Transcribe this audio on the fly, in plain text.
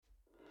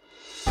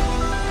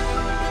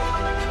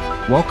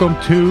Welcome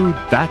to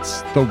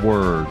That's the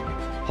Word,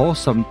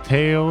 wholesome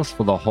tales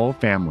for the whole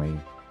family.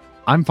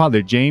 I'm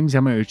Father James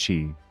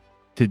Yamauchi.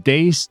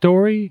 Today's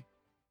story,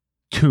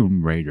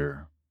 Tomb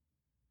Raider.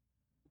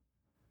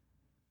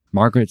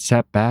 Margaret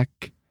sat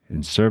back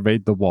and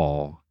surveyed the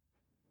wall.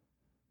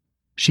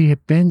 She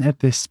had been at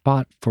this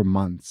spot for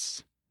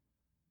months,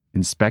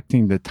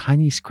 inspecting the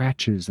tiny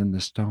scratches in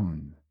the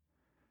stone,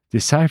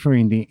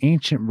 deciphering the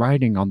ancient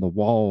writing on the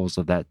walls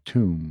of that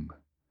tomb.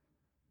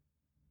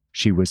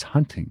 She was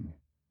hunting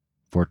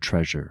for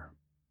treasure.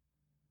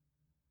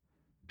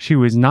 She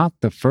was not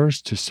the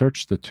first to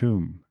search the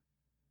tomb.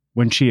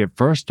 When she had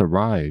first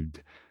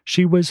arrived,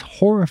 she was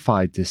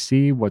horrified to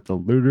see what the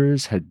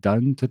looters had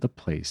done to the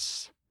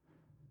place.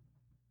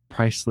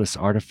 Priceless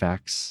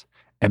artifacts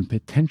and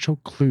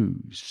potential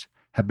clues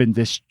had been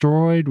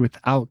destroyed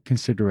without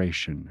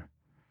consideration.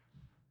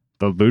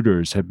 The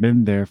looters had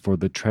been there for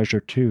the treasure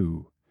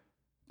too,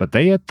 but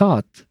they had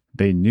thought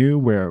they knew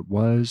where it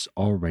was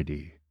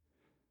already.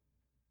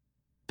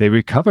 They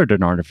recovered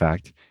an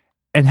artifact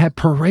and had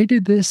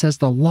paraded this as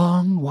the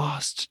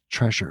long-lost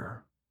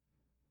treasure.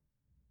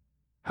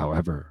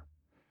 However,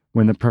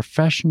 when the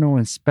professional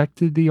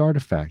inspected the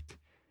artifact,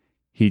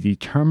 he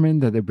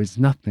determined that it was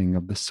nothing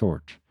of the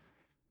sort.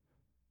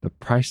 The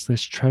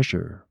priceless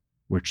treasure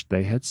which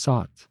they had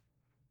sought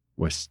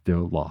was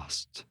still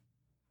lost.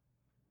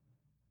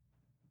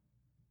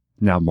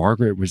 Now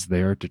Margaret was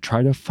there to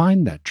try to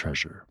find that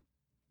treasure.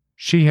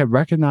 She had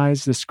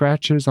recognized the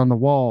scratches on the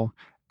wall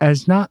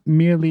as not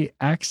merely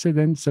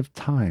accidents of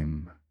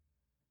time,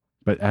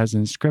 but as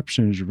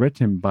inscriptions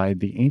written by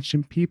the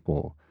ancient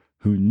people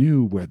who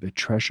knew where the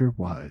treasure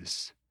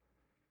was.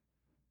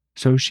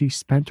 So she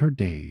spent her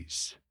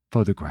days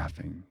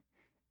photographing,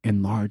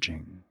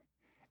 enlarging,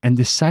 and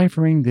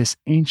deciphering this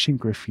ancient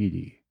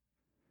graffiti.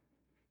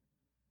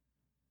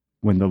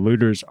 When the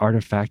looter's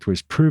artifact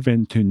was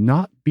proven to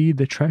not be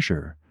the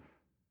treasure,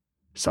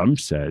 some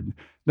said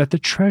that the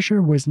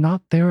treasure was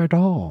not there at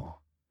all.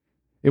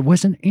 It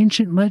was an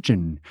ancient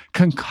legend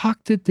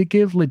concocted to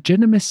give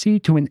legitimacy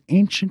to an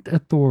ancient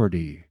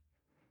authority.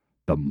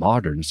 The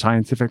modern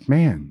scientific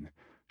man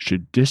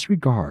should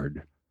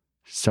disregard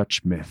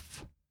such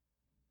myth.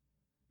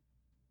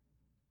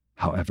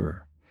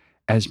 However,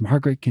 as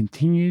Margaret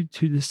continued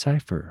to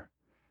decipher,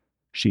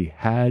 she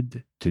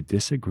had to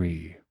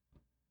disagree.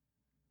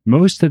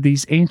 Most of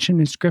these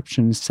ancient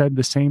inscriptions said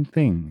the same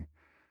thing.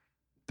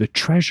 The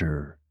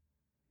treasure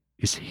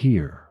is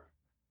here.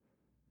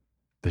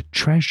 The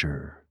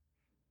treasure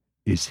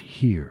is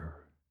here.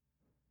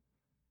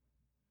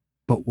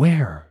 But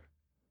where?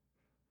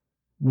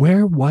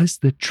 Where was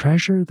the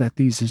treasure that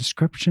these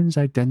inscriptions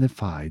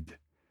identified?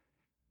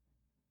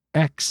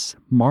 X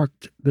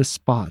marked the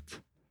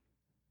spot,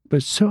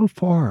 but so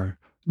far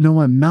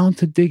no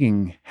amount of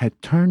digging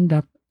had turned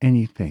up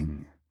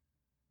anything.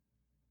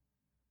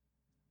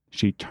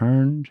 She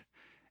turned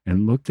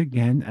and looked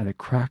again at a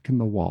crack in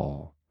the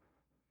wall.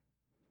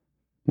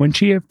 When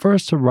she had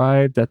first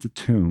arrived at the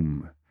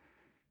tomb,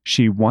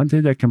 she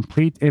wanted a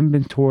complete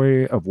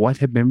inventory of what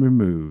had been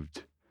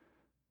removed.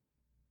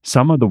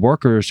 Some of the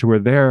workers who were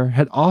there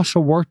had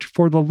also worked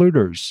for the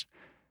looters,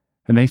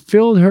 and they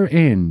filled her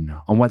in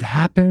on what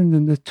happened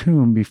in the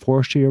tomb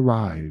before she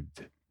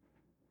arrived.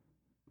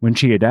 When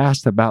she had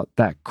asked about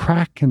that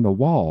crack in the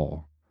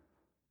wall,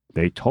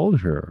 they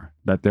told her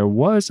that there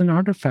was an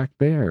artifact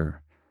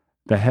there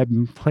that had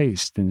been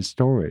placed in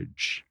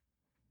storage.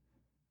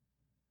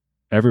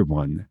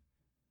 Everyone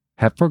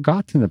had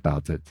forgotten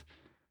about it.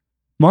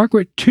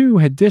 Margaret, too,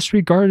 had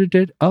disregarded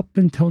it up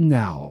until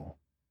now.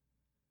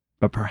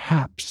 But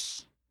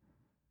perhaps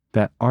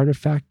that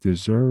artifact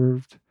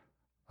deserved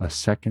a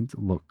second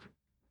look.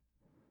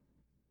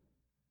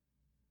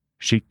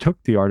 She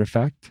took the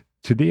artifact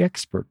to the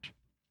expert.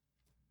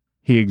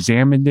 He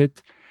examined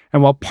it,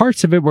 and while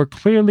parts of it were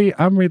clearly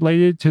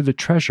unrelated to the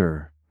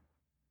treasure,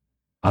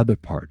 other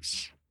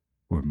parts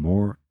were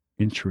more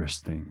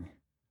interesting.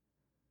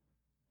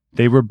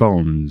 They were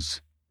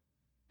bones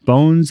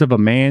of a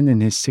man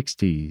in his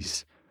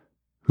 60s,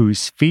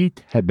 whose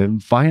feet had been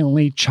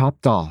violently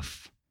chopped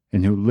off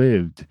and who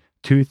lived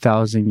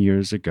 2,000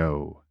 years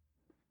ago.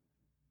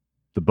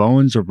 The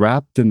bones were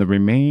wrapped in the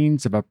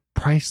remains of a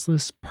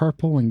priceless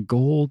purple and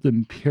gold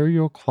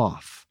imperial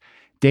cloth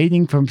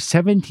dating from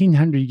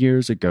 1,700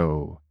 years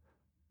ago,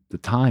 the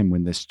time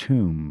when this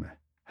tomb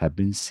had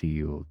been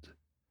sealed.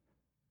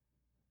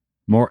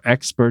 More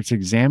experts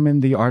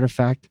examined the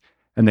artifact,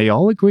 and they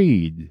all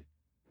agreed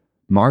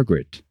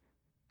Margaret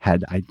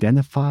had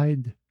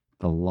identified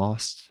the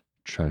lost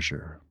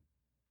treasure.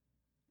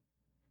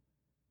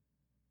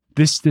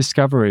 This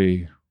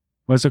discovery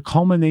was a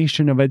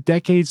culmination of a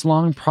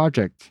decades-long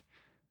project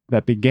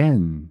that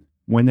began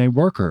when a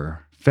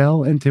worker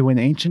fell into an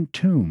ancient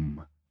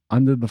tomb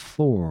under the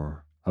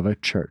floor of a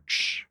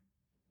church.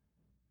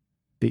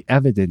 The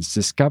evidence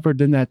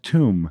discovered in that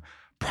tomb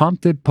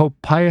prompted Pope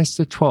Pius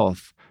XII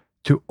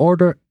to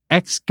order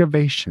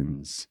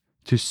excavations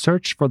to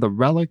search for the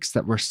relics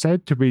that were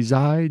said to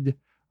reside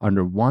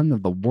under one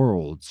of the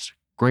world's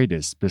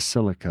greatest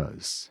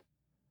basilicas.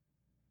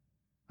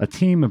 a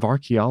team of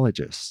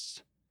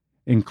archaeologists,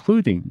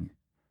 including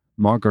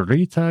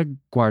Margherita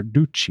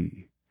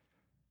Guarducci,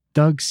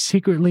 dug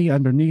secretly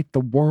underneath the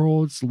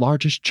world's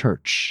largest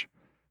church,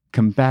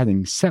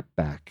 combating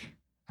setback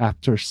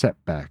after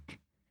setback.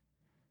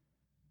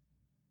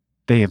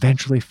 They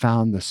eventually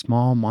found the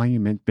small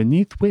monument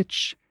beneath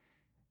which,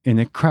 in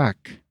a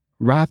crack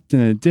wrapped in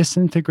a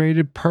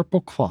disintegrated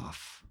purple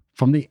cloth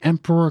from the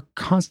Emperor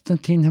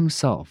Constantine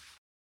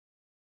himself,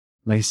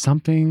 lay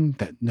something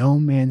that no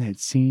man had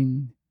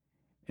seen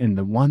in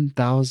the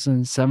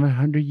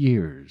 1,700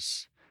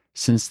 years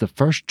since the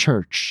first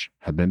church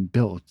had been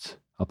built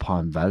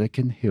upon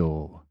Vatican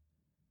Hill.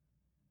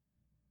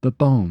 The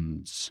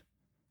bones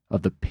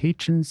of the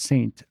patron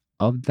saint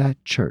of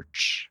that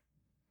church,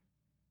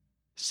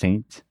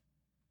 Saint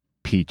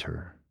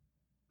Peter.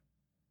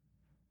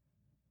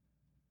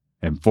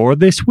 And for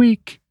this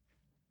week,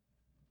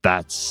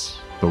 that's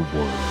the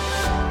word.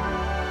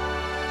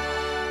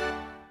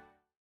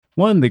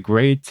 One of the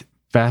great,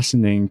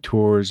 fascinating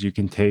tours you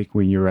can take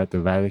when you're at the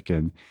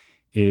Vatican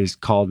is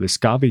called the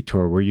Scavi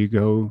Tour, where you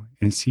go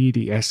and see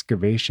the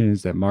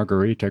excavations that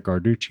Margherita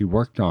Guarducci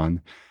worked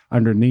on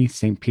underneath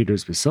St.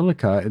 Peter's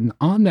Basilica. And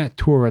on that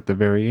tour at the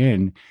very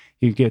end,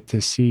 you get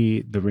to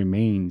see the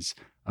remains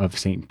of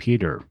St.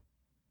 Peter.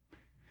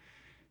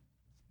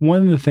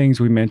 One of the things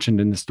we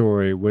mentioned in the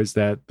story was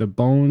that the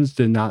bones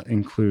did not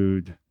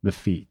include the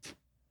feet.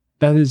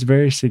 That is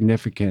very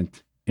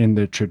significant in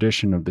the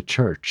tradition of the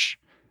church,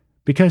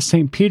 because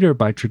St. Peter,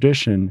 by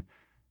tradition,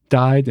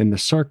 died in the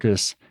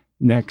circus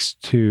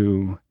next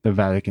to the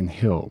Vatican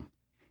Hill.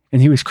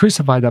 And he was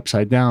crucified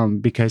upside down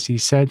because he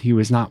said he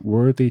was not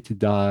worthy to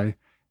die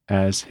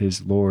as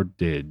his Lord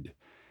did.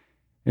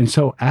 And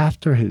so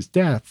after his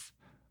death,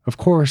 of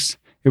course,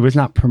 it was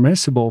not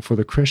permissible for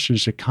the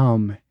Christians to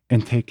come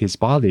and take his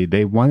body.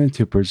 They wanted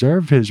to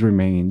preserve his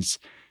remains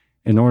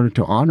in order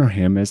to honor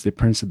him as the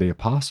Prince of the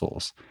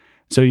Apostles.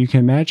 So you can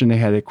imagine they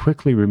had to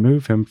quickly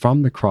remove him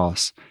from the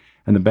cross.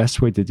 And the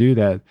best way to do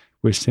that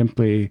was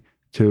simply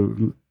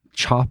to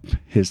chop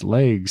his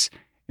legs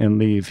and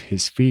leave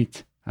his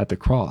feet at the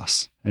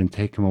cross and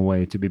take him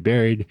away to be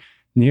buried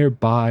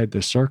nearby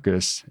the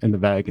circus in the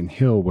Vatican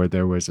Hill, where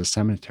there was a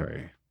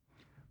cemetery.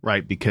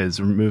 Right,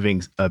 because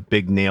removing a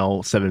big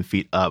nail 7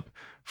 feet up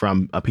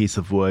from a piece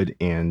of wood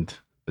and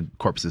a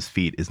corpse's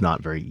feet is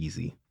not very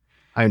easy.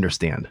 I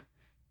understand.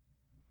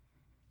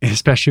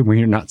 Especially when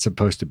you're not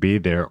supposed to be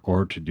there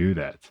or to do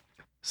that.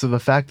 So the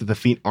fact that the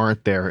feet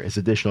aren't there is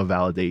additional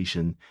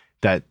validation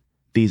that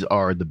these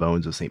are the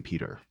bones of St.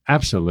 Peter.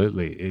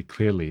 Absolutely, it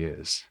clearly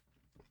is.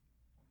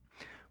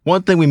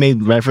 One thing we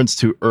made reference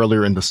to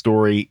earlier in the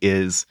story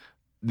is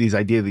these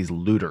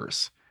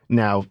looters.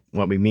 Now,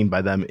 what we mean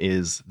by them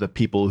is the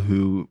people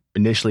who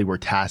initially were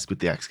tasked with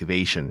the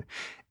excavation.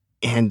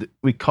 And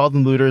we call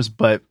them looters,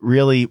 but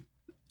really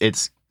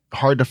it's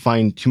hard to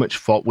find too much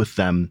fault with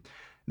them.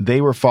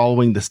 They were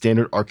following the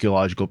standard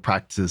archaeological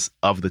practices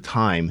of the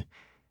time.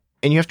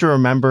 And you have to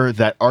remember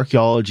that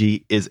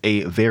archaeology is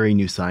a very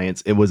new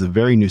science. It was a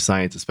very new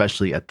science,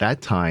 especially at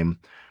that time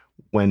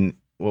when,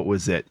 what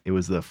was it? It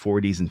was the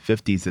 40s and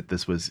 50s that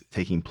this was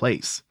taking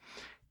place.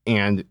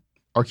 And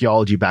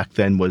archaeology back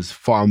then was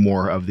far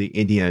more of the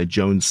Indiana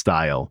Jones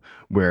style,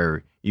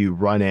 where you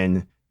run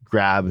in,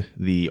 grab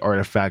the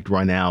artifact,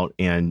 run out,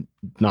 and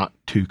not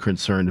too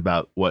concerned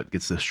about what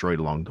gets destroyed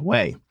along the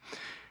way.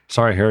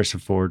 Sorry, Harrison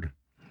Ford.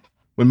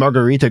 When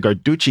Margherita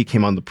Guarducci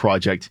came on the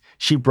project,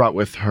 she brought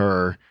with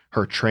her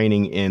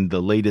training in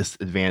the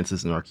latest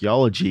advances in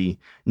archaeology,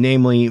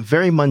 namely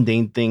very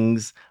mundane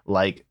things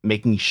like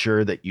making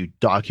sure that you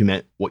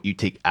document what you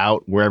take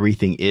out, where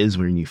everything is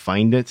when you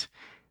find it,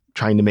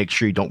 trying to make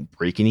sure you don't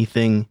break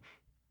anything,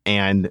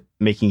 and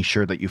making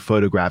sure that you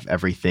photograph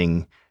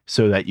everything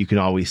so that you can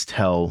always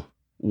tell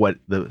what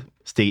the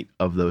state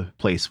of the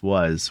place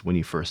was when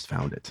you first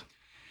found it.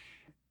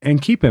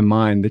 And keep in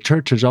mind, the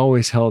church has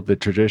always held the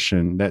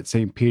tradition that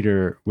St.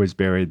 Peter was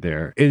buried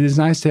there. It is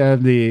nice to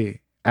have the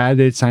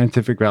added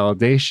scientific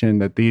validation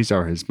that these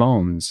are his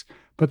bones.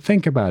 But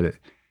think about it.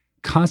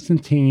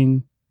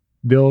 Constantine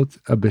built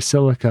a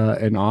basilica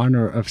in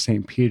honor of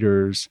St.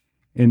 Peter's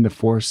in the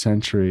 4th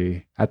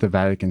century at the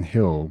Vatican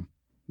Hill,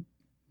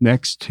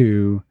 next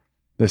to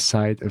the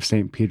site of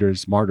St.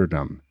 Peter's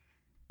martyrdom,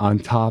 on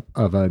top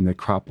of a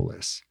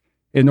necropolis.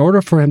 In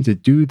order for him to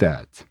do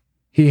that,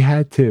 he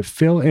had to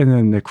fill in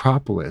a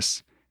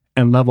necropolis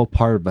and level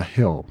part of a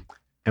hill.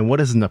 And what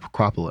is a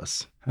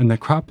necropolis? A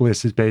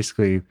necropolis is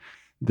basically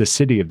the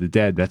city of the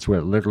dead. That's what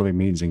it literally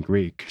means in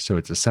Greek. So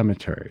it's a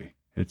cemetery.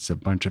 It's a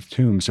bunch of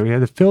tombs. So he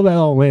had to fill that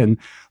all in,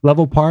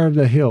 level part of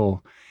the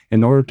hill,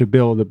 in order to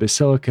build a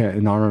basilica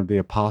in honor of the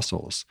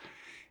apostles.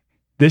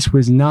 This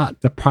was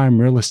not the prime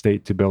real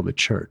estate to build a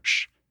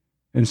church.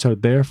 And so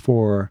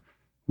therefore,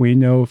 we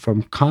know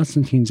from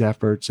Constantine's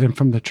efforts and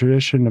from the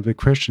tradition of the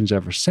Christians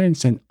ever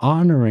since in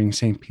honoring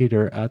St.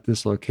 Peter at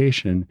this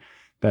location,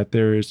 that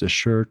there is a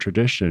sure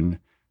tradition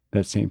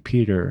that St.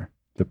 Peter,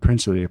 the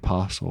Prince of the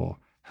Apostle,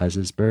 has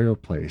his burial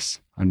place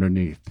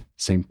underneath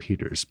St.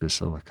 Peter's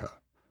Basilica.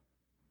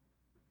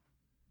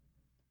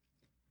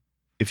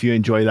 If you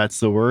enjoy That's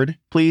the Word,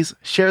 please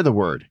share the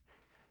word.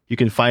 You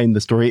can find the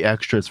story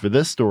extras for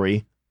this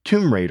story,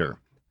 Tomb Raider,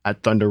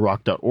 at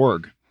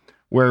thunderrock.org,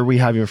 where we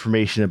have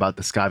information about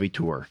the Scavi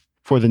tour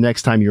for the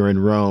next time you're in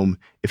Rome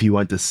if you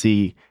want to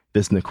see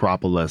this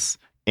necropolis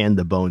and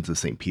the bones of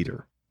St.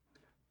 Peter.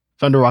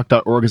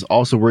 Thunderrock.org is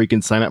also where you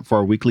can sign up for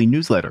our weekly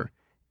newsletter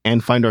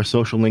and find our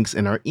social links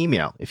in our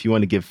email if you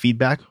want to give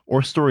feedback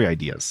or story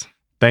ideas.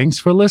 Thanks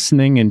for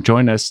listening, and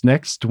join us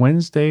next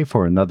Wednesday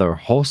for another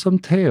wholesome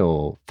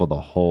tale for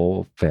the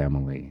whole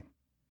family.